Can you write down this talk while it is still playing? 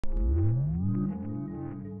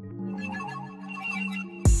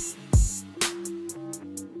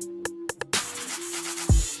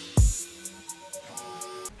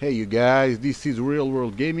Hey you guys, this is Real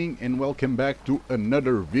World Gaming and welcome back to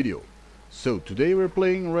another video. So today we're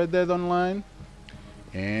playing Red Dead Online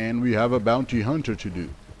and we have a bounty hunter to do.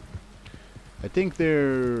 I think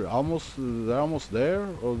they're almost there,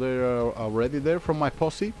 or they're already there from my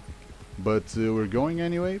posse, but we're going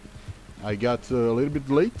anyway. I got a little bit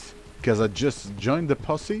late because I just joined the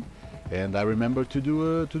posse and I remember to do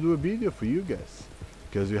a video for you guys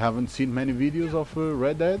because you haven't seen many videos of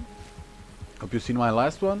Red Dead. Hope you've seen my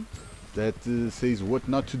last one that says what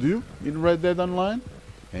not to do in Red Dead Online,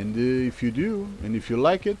 and if you do and if you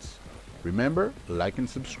like it, remember, like and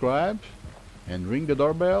subscribe and ring the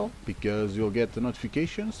doorbell because you'll get the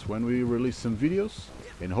notifications when we release some videos,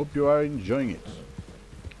 and hope you are enjoying it.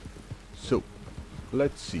 So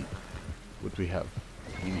let's see what we have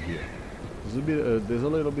in here. There's a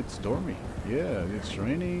little bit stormy. Yeah, it's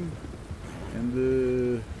raining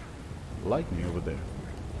and lightning over there.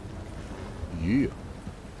 Yeah.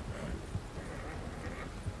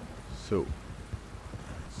 So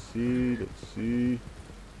let's see.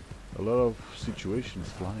 A lot of situations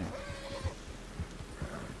flying.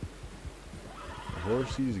 The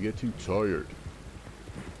horse is getting tired.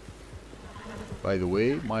 By the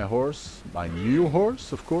way, my new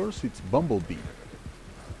horse, of course, it's Bumblebee.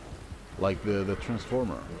 Like the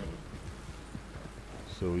Transformer.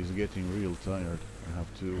 So he's getting real tired. I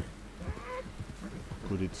have to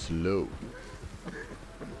put it slow.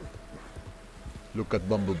 Look at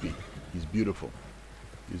Bumblebee. He's beautiful.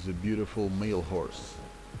 He's a beautiful male horse.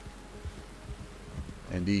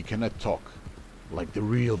 And he cannot talk like the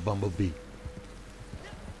real Bumblebee.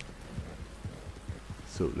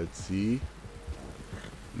 So let's see.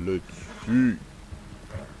 Let's see.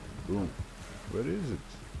 Boom. Where is it?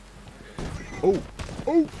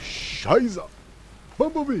 Oh, Shiza!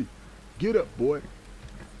 Bumblebee! Get up, boy.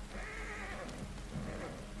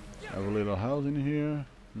 Have a little house in here.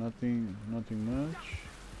 Nothing much.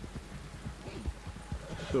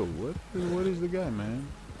 So what is the guy, man?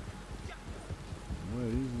 Where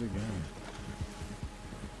is the guy?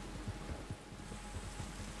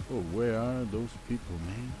 Oh, where are those people,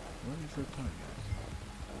 man? What is their target?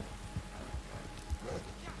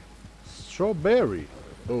 Strawberry.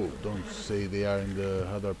 Oh, don't say they are in the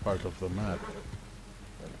other part of the map.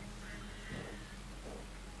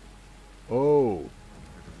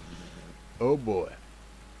 Oh boy.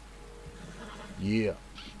 Yeah.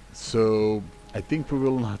 So I think we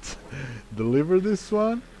will not deliver this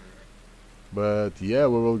one, but yeah,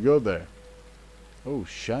 we will go there. Oh,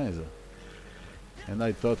 Shiza. And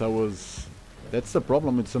I thought I was... That's the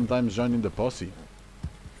problem with sometimes joining the posse.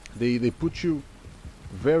 They put you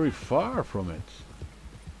very far from it.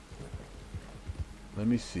 Let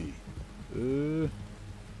me see. Not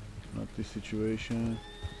this situation.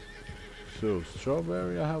 So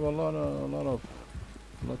Strawberry, I have a lot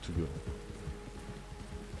to go.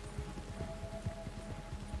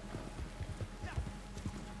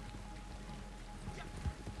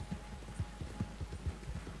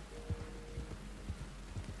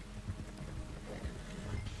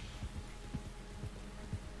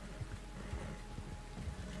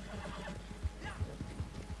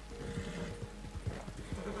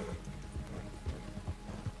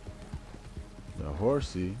 The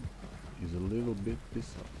horsey is a little bit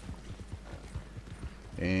pissed off.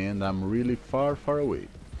 And I'm really far away.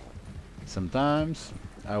 Sometimes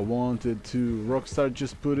I wanted to... Rockstar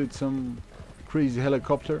just put it some crazy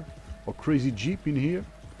helicopter or crazy jeep in here,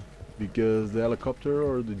 because the helicopter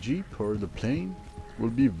or the jeep or the plane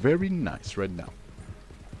will be very nice right now.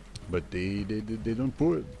 But they don't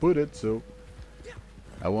put it, so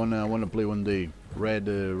I wanna play one day Red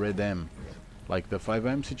M, like the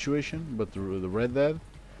 5M situation, but the Red Dead.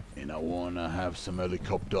 And I wanna have some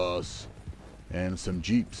helicopters and some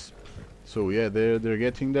jeeps. So yeah, they're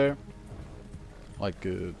getting there. Like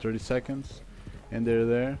 30 seconds, and they're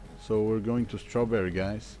there. So we're going to Strawberry,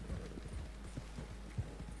 guys.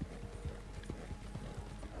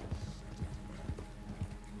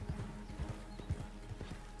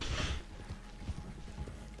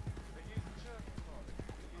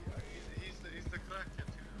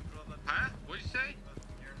 Huh? What'd you say?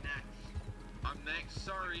 You're next. I'm next.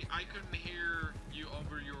 Sorry, I couldn't hear you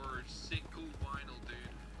over your sick cool vinyl,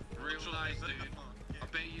 dude. Real nice, dude. I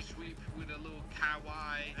bet you sweep with a little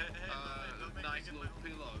kawaii, nice little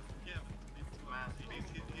pillow. Yeah, he's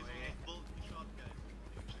a bulky shot, guys.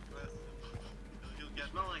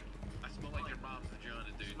 I smell like your mom's vagina,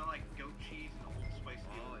 dude. You smell like goat cheese and Old Spice.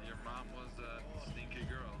 Oh, your mom was a stinky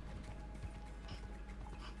girl.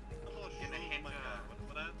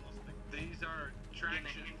 These are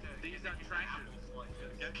traction. These are traction.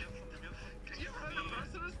 Can you run the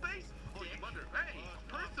person in space? Oh, you wonder. Hey,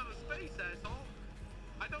 person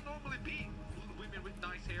be women with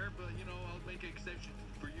nice hair, but you know, I'll make an exception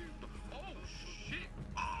for you. Oh shit!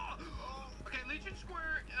 Oh! Okay, Legion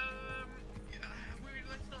Square.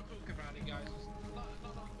 Let's not talk about it, guys. It's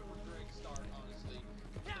not off to a great start, honestly.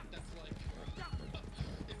 I think that's like,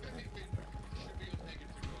 if anything, should be a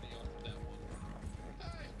negative 20 off of that one.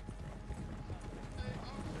 Hey,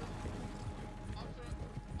 officer,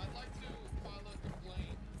 I'd like to file a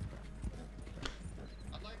complaint.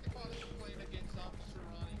 I'd like to file a complaint against Officer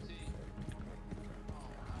Ronnie T. Oh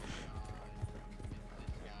my god.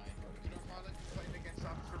 This guy. Can I file a complaint against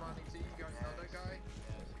Officer Ronnie T? You guys know that guy?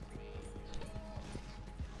 Yes, it's me.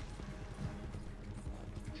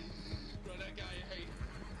 Bro, that guy I hate.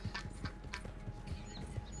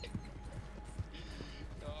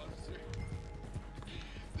 Officer.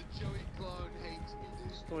 The Joey clone hates me,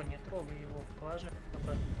 dude. Стой, не трогай его, положи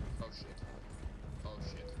обратно. Oh shit. Oh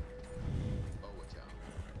shit. Oh, watch out.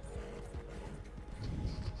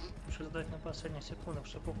 Лучше ждать на последних секундах,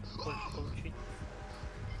 чтобы опыт больше получить.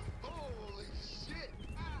 Holy shit!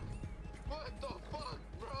 What the fuck,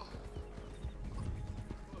 bro?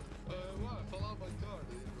 What? Fell out my car,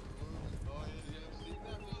 dude. Oh, yeah, I've seen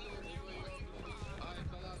that video. I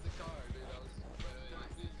fell out the car, dude. I was.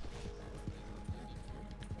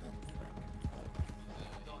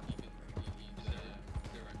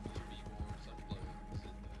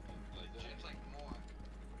 James like more.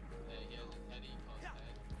 He has a heady contact.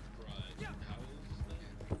 Right. How old is that?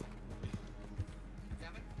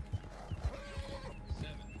 7?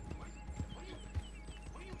 7. What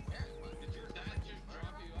are you wearing, man? Did your dad just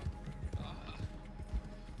drop you off?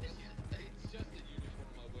 It's just a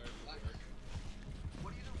uniform I wear for work. What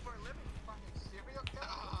do you do for a living? Fucking serial killer?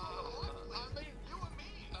 I mean, you and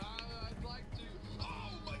me. I'd like to.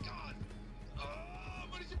 Oh my god!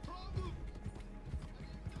 What is your problem?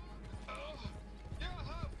 Yeah,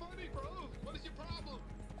 funny, bro. What is your problem?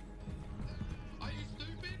 Are you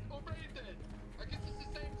stupid or brain dead? I guess it's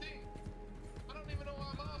the same thing. I don't even know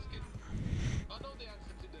why I'm asking. I know the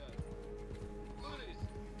answer to that. Look at this.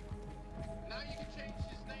 Now you can change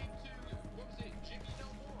his name to, what was it, Jimmy No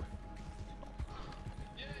More.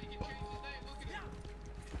 Yeah, you can change his name. Look at it.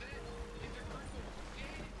 Then, he's a cripple.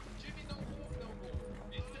 And Jimmy No More, no more.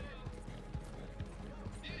 Instead.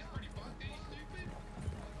 Yeah, it's pretty fucked. Are you stupid?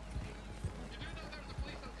 You do know there's a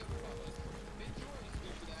police on coming from us. Enjoy,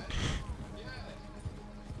 stupid ass. Yeah.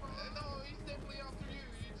 No, he's definitely after you.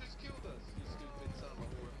 You just killed us, you stupid son of a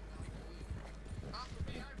whore. After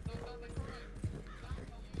me, I've not done the crime.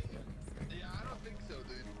 Yeah, I don't think so,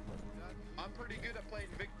 dude. I'm pretty good at playing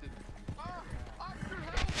victim. Officer,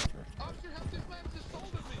 help! Officer, help! This man just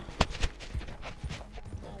assaulted me!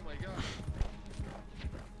 Oh my god.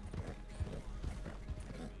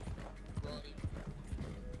 Ronnie.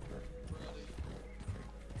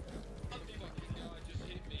 Oh fucking god, just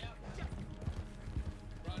hit me.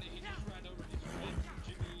 Ronnie, he just ran over his friend,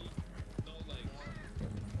 Jimmy No Legs.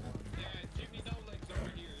 Yeah, Jimmy No Legs over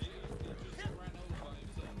here. He just ran over by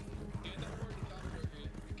himself. Yeah, don't worry, the cops are here.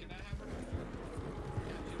 Can I have her?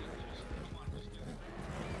 Yeah, Jimmy, please. Come on, let's do it.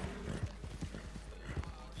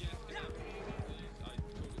 Yes, can I have her, please? I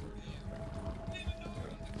totally heard you. Even though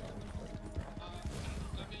he's a criminal.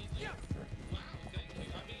 I mean, yeah. Wow, thank you.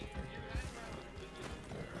 I mean, your hand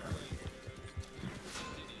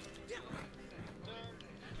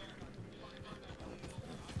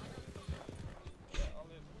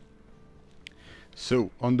So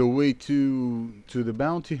on the way to the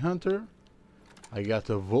bounty hunter, I got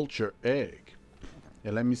a vulture egg.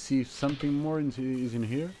 And let me see if something more is in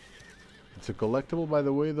here. It's a collectible, by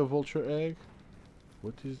the way, the vulture egg.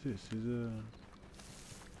 What is this? Is a...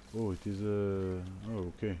 Oh, it is a...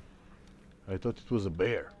 Oh, okay. I thought it was a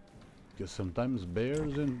bear. Because sometimes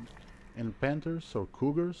bears and panthers or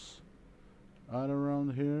cougars are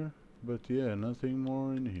around here. But yeah, nothing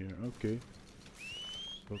more in here. Okay.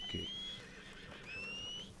 Okay.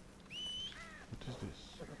 What is this?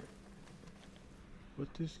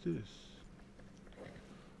 What is this?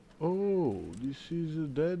 Oh, this is a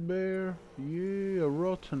dead bear? Yeah, a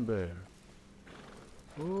rotten bear.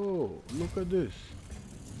 Oh, look at this.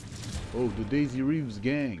 Oh, the Daisy Reeves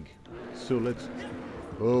gang. So let's...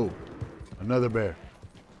 Oh, another bear.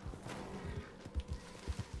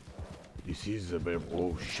 This is a bear.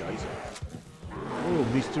 Oh, scheiße. Oh,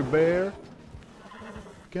 Mr. Bear.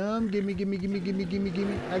 Come, gimme.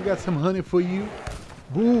 I got some honey for you.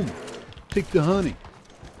 Boom. Take the honey.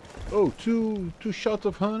 Oh, two shots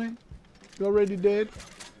of honey. You already dead?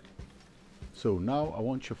 So now I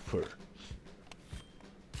want your fur.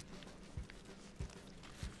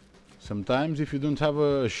 Sometimes if you don't have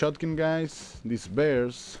a shotgun, guys, these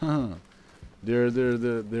bears, they're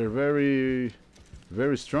very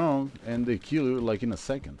very strong, and they kill you like in a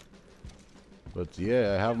second. But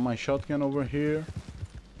yeah, I have my shotgun over here,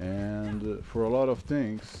 and for a lot of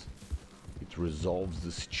things it resolves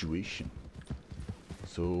the situation.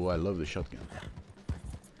 So I love the shotgun.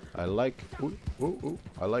 I like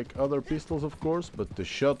I like other pistols, of course, but the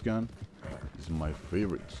shotgun is my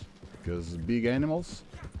favorite because big animals,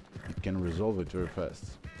 it can resolve it very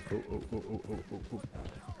fast.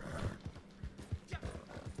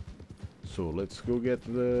 So let's go get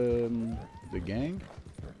the gang.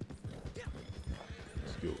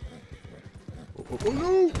 Let's go. Oh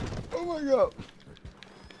no! Oh my god!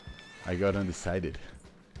 I got undecided.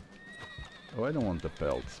 Oh, I don't want the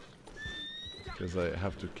pelts because I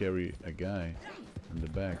have to carry a guy in the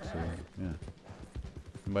back. So yeah.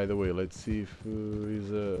 And by the way, let's see if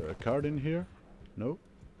is a card in here. No.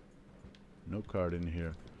 No card in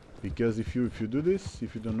here. Because if you do this,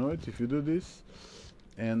 if you don't know it, if you do this,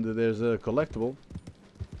 and there's a collectible,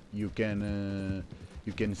 you can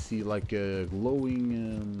see like a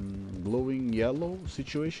glowing yellow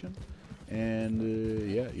situation, and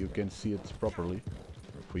yeah, you can see it properly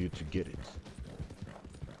for you to get it.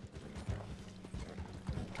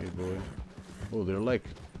 Okay, boy. Oh, they're like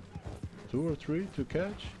 2 or 3 to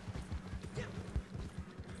catch.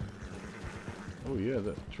 Oh yeah,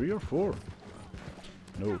 3 or 4.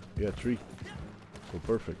 No, yeah, 3. So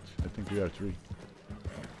perfect. I think we are 3.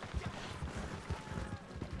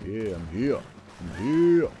 Yeah, I'm here. I'm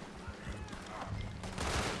here.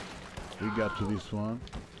 We got to this one.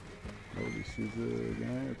 Oh, this is a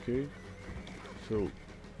guy. Okay. So.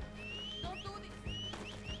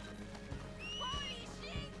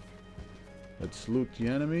 Let's loot the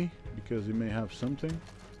enemy because he may have something.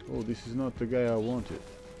 Oh, this is not the guy I wanted.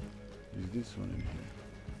 Is this one in here?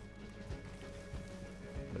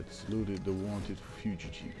 Let's loot it, the wanted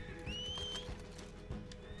fugitive.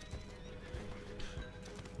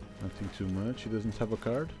 Nothing too much. He doesn't have a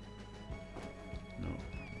card? No.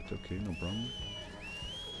 It's okay, no problem.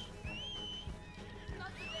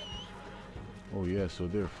 Oh yeah, so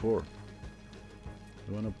there are 4.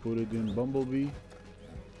 You wanna put it in Bumblebee?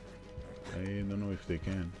 I don't know if they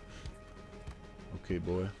can. Okay,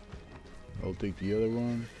 boy. I'll take the other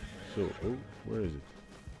one. So, oh, where is it?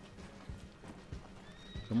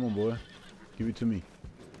 Come on, boy. Give it to me.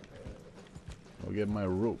 I'll get my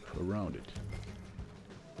rope around it.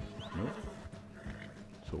 No?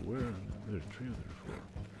 So where? There are 3 or 4.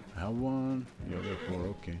 I have 1. Yeah, there are 4.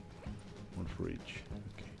 Okay. 1 for each.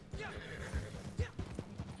 Okay.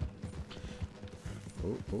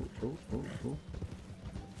 Oh.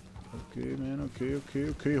 Okay, man.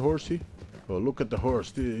 Okay, horsey. Oh, look at the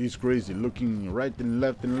horse. He's crazy. Looking right and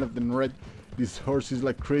left and left and right. This horse is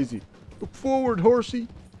like crazy. Look forward, horsey.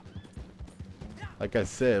 Like I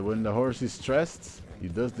said, when the horse is stressed, he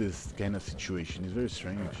does this kind of situation. It's very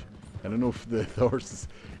strange. I don't know if the horse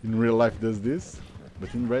in real life does this,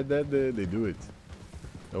 but in Red Dead they do it.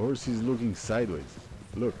 The horse is looking sideways.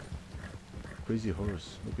 Look. Crazy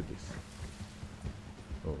horse. Look at this.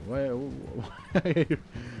 Oh, why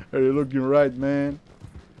are you looking right, man?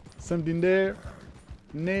 Something there?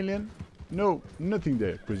 An alien? No, nothing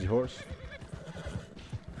there, crazy horse.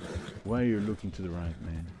 Why are you looking to the right,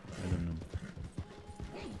 man? I don't know.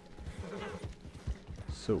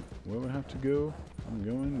 So, where we have to go? I'm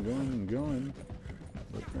going.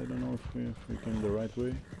 But I don't know if we came the right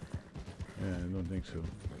way. Yeah, I don't think so.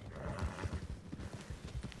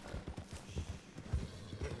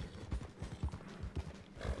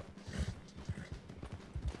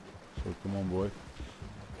 So, come on, boy.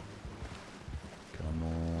 Come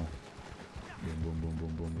on.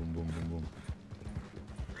 Boom.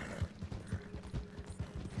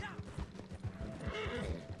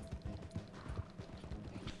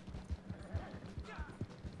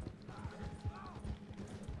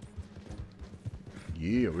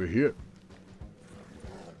 Yeah, we're here.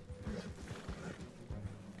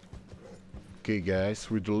 Okay, guys,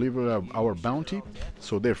 we delivered our bounty,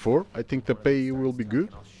 so therefore, I think the pay will be good.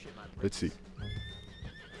 Let's see.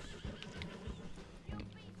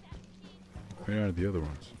 Where are the other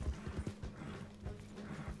ones?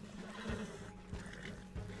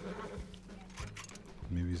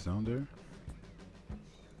 Maybe it's down there?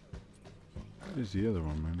 Where's the other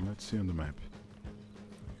one, man? Let's see on the map.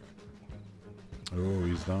 Oh,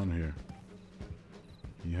 he's down here.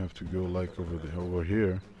 You have to go like over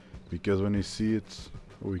here, because when you see it,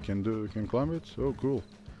 oh, we can climb it. Oh, cool.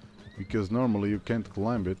 Because normally you can't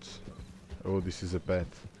climb it. Oh, this is a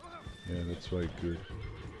path. Yeah, that's why good.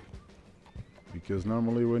 Because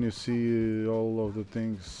normally when you see all of the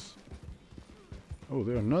things. Oh,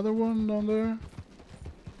 there's another one down there.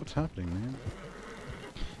 What's happening, man?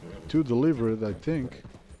 two delivered, I think.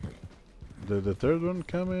 The third one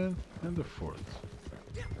coming and the fourth.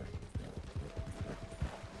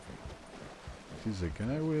 Is a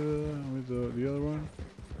guy with the other one?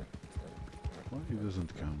 Why he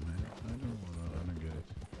doesn't come, man? I don't get it.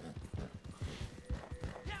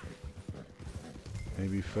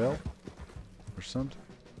 Maybe he fell or something.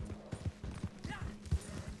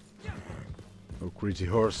 Oh, crazy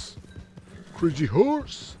horse! Crazy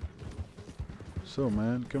horse! So,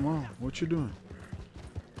 man, come on, what you doing?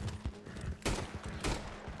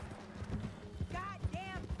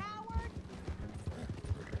 Goddamn coward!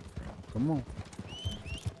 Come on.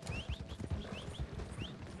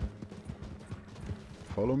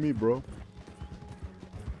 Follow me, bro.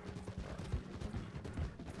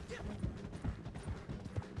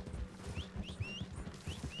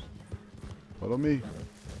 Follow me.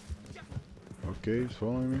 Okay, he's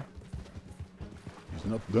following me. He's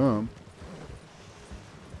not dumb.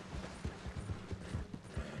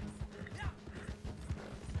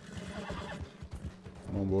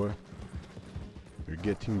 Come on, boy. You're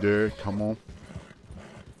getting there. Come on.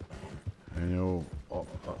 I know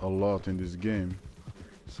a lot in this game.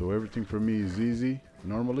 So everything for me is easy,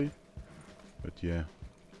 normally. But yeah,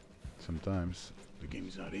 sometimes the game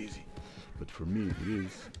is not easy. But for me, it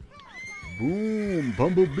is. Boom!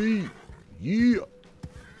 Bumblebee! Yeah!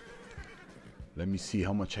 Let me see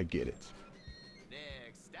how much I get it.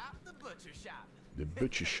 Next stop, the butcher shop. The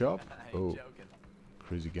butcher shop? I'm Oh, joking.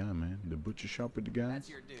 crazy guy, man. The butcher shop with the guys? That's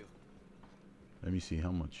your due. Let me see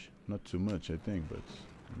how much. Not too much, I think, but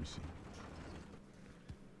let me see.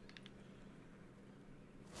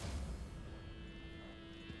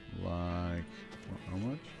 Like, how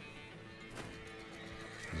much?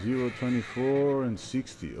 0, 24 and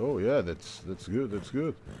 60. Oh yeah, that's good. That's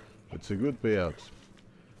good. That's a good payout.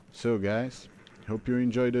 So guys, hope you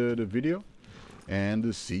enjoyed the video,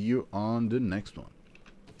 and see you on the next one.